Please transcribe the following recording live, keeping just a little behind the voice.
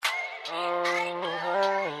Lay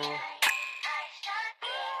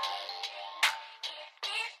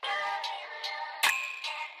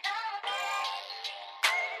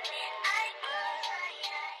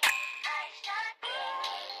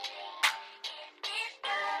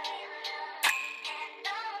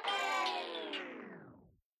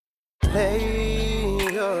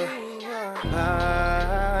your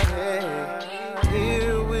body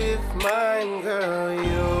here with mine, girl.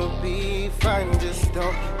 You'll be fine. Just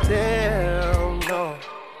don't tell nobody.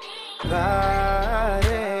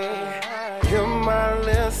 You're my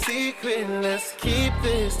little secret. Let's keep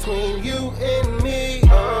this between you and me.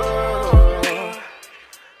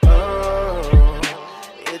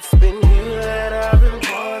 It's been you that I've been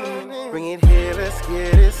wanting. Bring it here, let's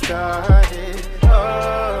get it started.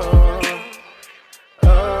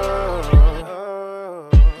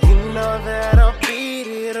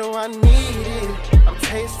 I need it. I'm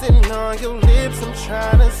tasting on your lips. I'm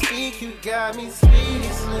trying to speak. You got me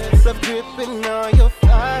speechless. I'm gripping on your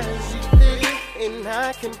thighs. You thick and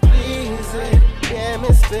I can please it. Damn,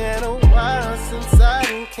 it's been a while since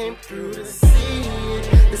I came through to see it.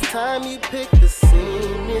 This time you pick the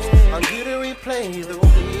scene. It's on you to replay the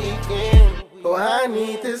weekend. Oh, I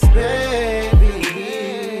need this, baby.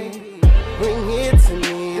 Bring it to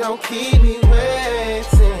me. Don't keep me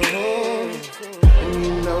waiting.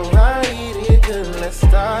 Let's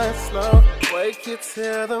start slow, work it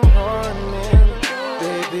till the morning.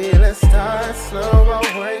 Baby, let's start slow,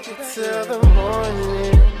 I'll work it till the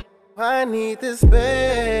morning. I need this,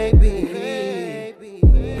 baby.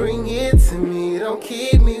 Bring it to me, don't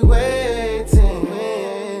keep me waiting.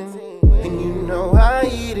 And you know I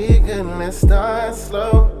eat it good, let's start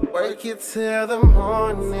slow, work it till the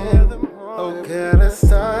morning. Oh girl, let's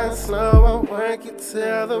start slow, I'll work it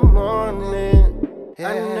till the morning.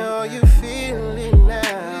 I know you feel it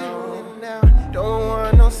now. Don't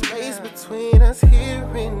want no space between us here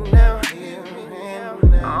and now.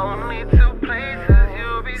 Only two places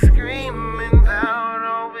you'll be screaming about.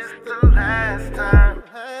 Oh, it's the last time.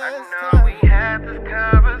 I know we had this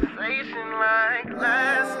conversation like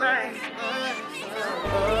last night.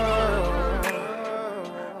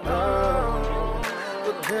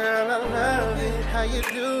 But girl, I love it how you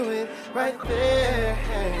do it right there.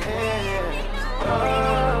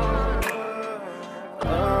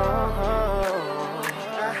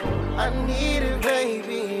 I need it,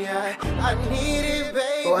 baby. I need it,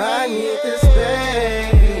 baby. Oh, I need this,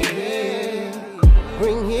 baby.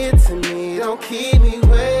 Bring it to me, don't keep me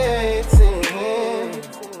waiting.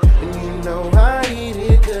 And you know I eat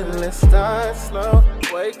it good. Let's start slow,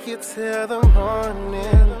 work it till the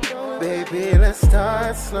morning. Baby, let's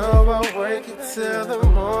start slow, I'll work it till the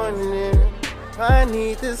morning. I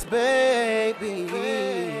need this, baby.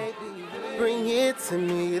 Bring it to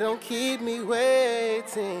me, don't keep me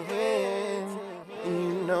waiting. And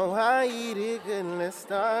you know I eat it good, let's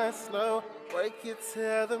start slow, work it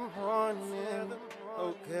till the morning.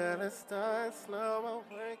 Oh girl, let's start slow, I'll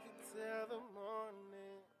work it till the morning.